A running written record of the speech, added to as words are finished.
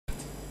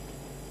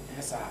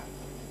yes, I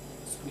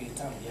school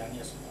time, young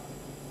years.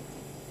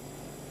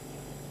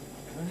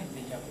 I don't think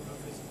they have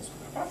business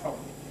apart from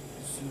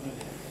sooner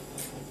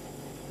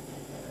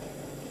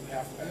we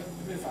have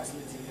every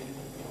facility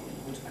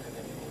good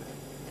academic work.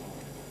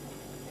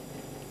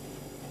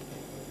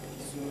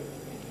 So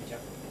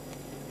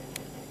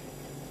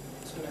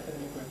school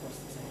academic work was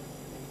the same.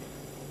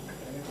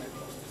 Academic work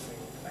was the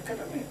same.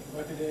 Academic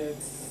work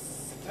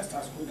is just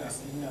as good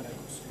as any other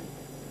good school.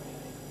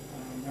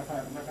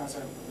 Like I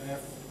said, we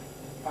have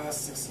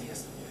past 6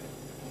 years.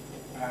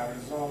 Our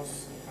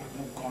results have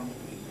not gone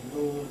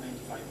below 95%.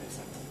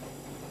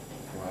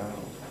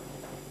 Wow.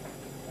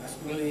 That's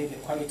really the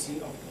quality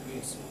of the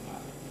grades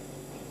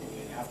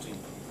we have to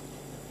improve.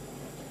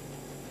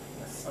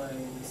 The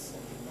science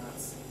and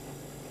maths,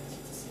 as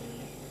you see.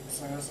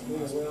 Science and We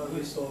maths. were well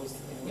resourced.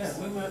 Yeah,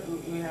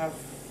 we have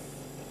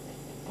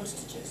good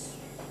teachers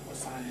for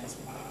science,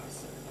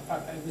 maths,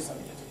 every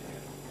subject.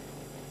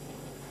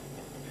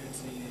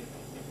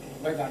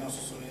 Whether not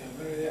so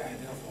very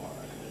ideal for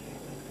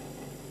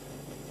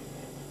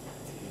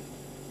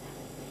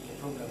the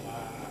program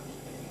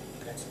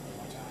gets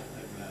water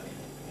regularly.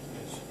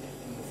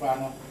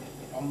 Mufano,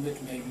 I'm going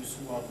to make use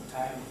of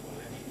time for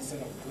them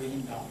instead of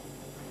going down.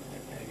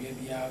 We'll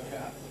be out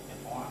here and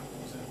one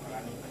was a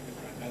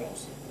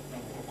Granellos, no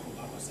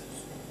more ourselves.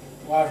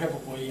 While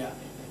Hepopoia,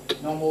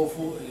 no more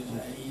food is a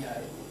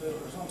year.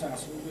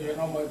 Sometimes we are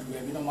no more to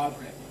be no more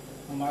bread,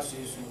 no more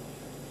says you.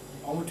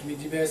 I want to be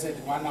diverse at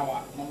 1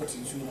 hour, no more to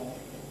you know.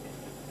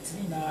 It's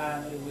in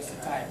a waste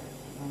of time.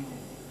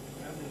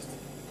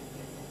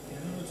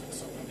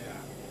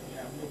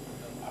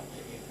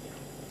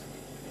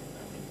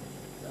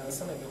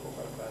 Some of the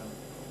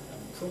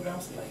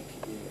programs like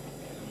the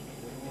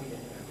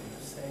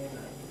saying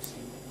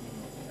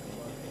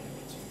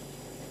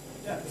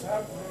yeah, there's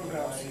our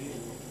programs.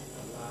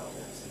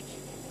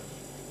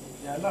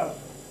 Yeah, a lot of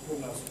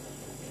programs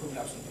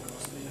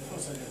because the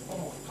first is a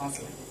form of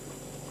counseling.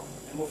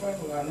 And my friend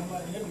will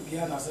normally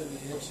begin as a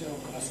direction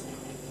of classroom.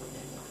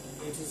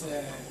 It is a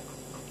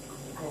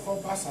proper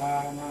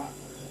passana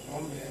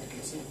on the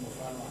education of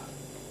Mufano.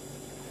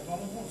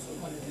 So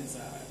many things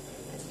are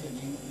the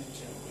new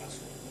nature of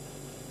classroom.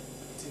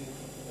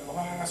 The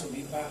Ohio will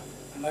be back,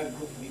 another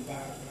group will be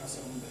back, and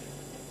some of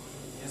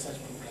the such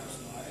programs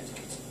are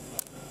educating.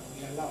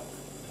 We allow.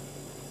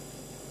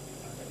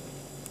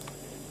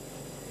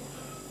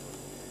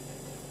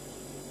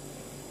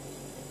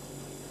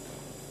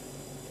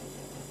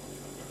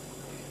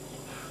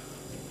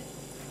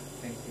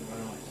 Thank you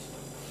very much.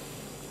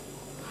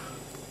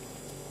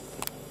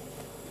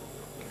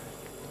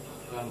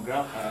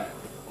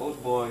 Old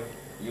boy,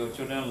 your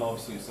children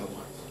loves you so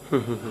much.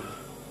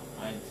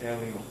 I tell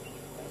you.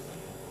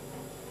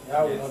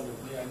 Yeah, yes.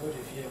 They are not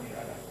to fear me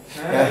rather.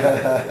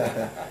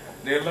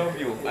 They love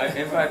you.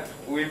 In fact,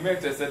 we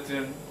met a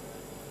certain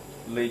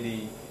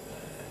lady.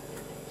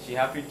 She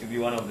happened to be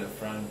one of the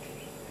Frank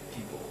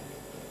people.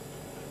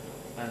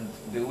 And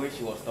the way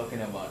she was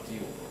talking about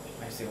you,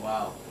 I said,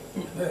 wow.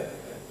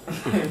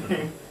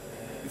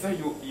 So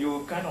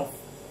you kind of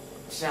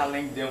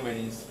challenge them and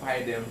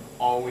inspire them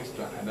always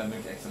to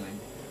academic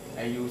excellence.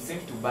 And you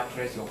seem to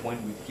buttress your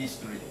point with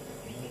history.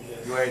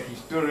 Yes. You are a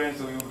historian,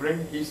 so you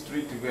bring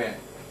history to bear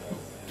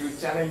to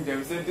challenge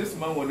them. Say, this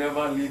man will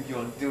never leave you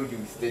until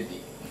you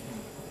study.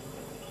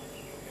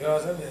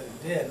 Because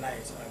day and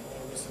night, I'm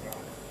always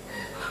around.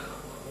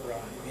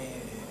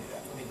 Even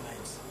at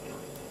midnight.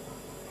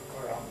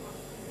 Around.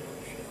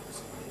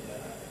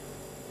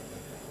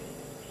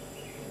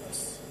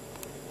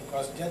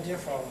 Because judging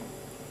from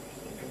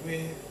the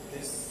way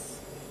this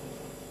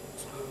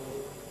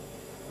school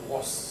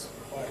was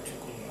before I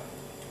took over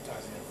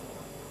 2004,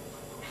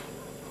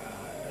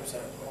 I was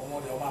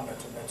almost the Oman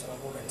to better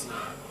over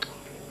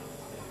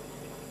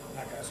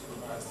like a school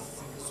was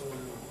so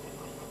low.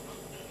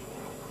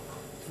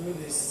 Through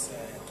this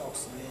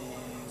talks,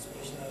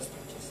 inspirational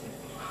speeches,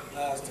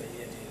 last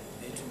year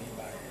they took me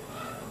by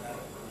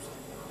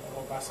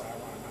Opare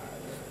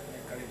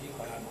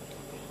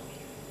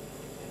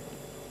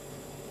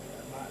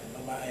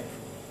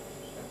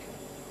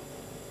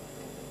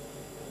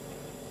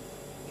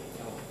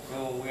So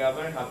we are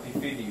very happy,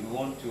 Fidi. We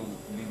want to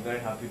be very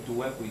happy to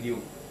work with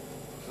you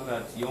so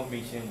that your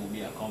mission will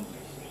be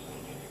accomplished.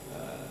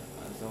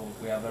 And so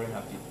we are very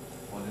happy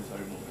for this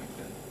very moment.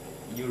 And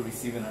you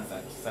receiving us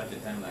at such a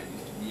time like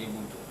this to be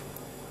able to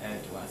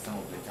add to us some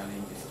of the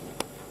challenges too.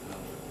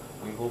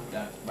 We hope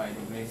that by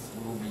the grace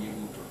we will be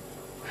able to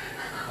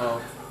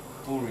help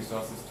pull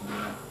resources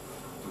together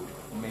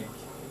to make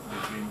the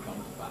dream come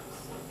to pass.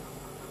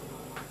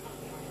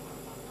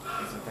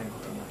 So thank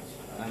you so much.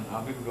 And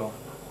have a good one.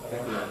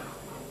 Thank you.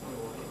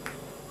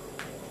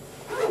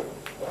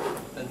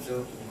 And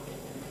so,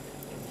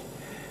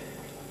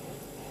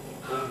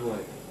 oh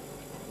boy,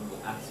 we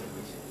will ask your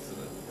question so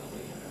that we can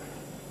wait.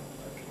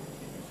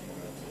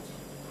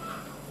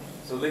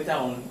 So later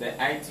on, the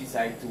IT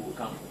side too will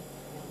come.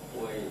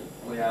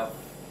 We have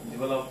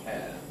developed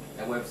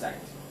a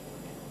website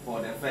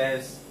for the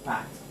first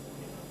part.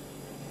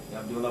 We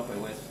have developed a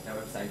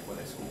website for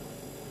the school.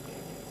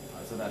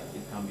 so that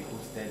it can be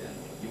hosted and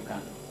you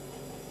can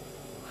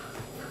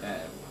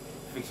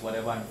fix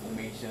whatever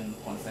information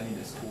concerning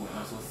the school and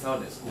also sell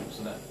the school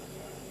so that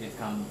it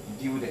can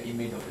build the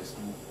image of the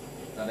school,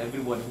 that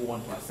everybody who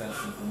wants to access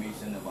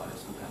information about the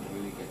school can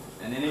really get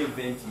it. And any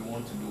event you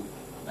want to do,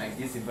 like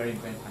this very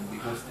event, can be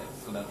hosted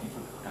so that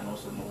people can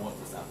also know what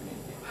is happening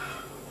here.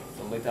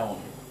 So later on,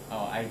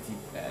 our IT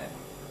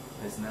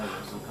personnel will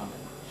also come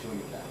and show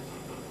you that.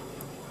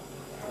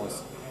 I was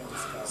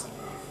discussing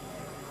with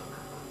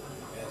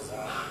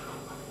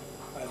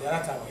but the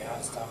other time we had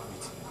a staff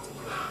meeting,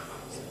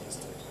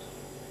 suggested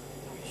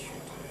we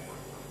should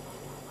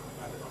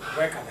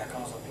work at the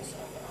accounts office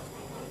as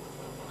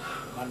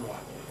manual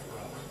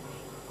throughout.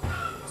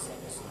 So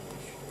we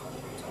should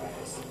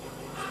computerize.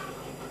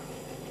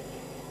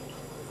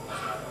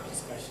 There was a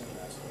discussion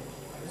that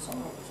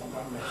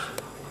someone mentioned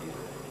it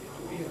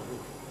would be a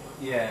group.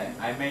 Yeah,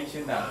 I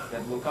mentioned that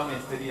we'll come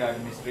and study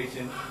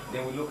administration,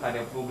 then we'll look at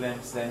the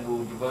problems, then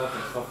we'll develop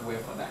a software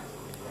for that.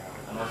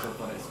 And also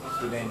for the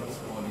students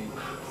for the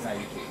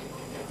side training.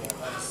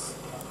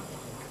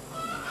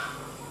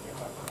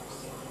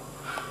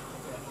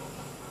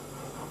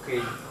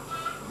 Okay,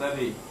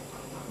 Daddy,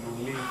 you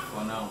leave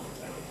for now.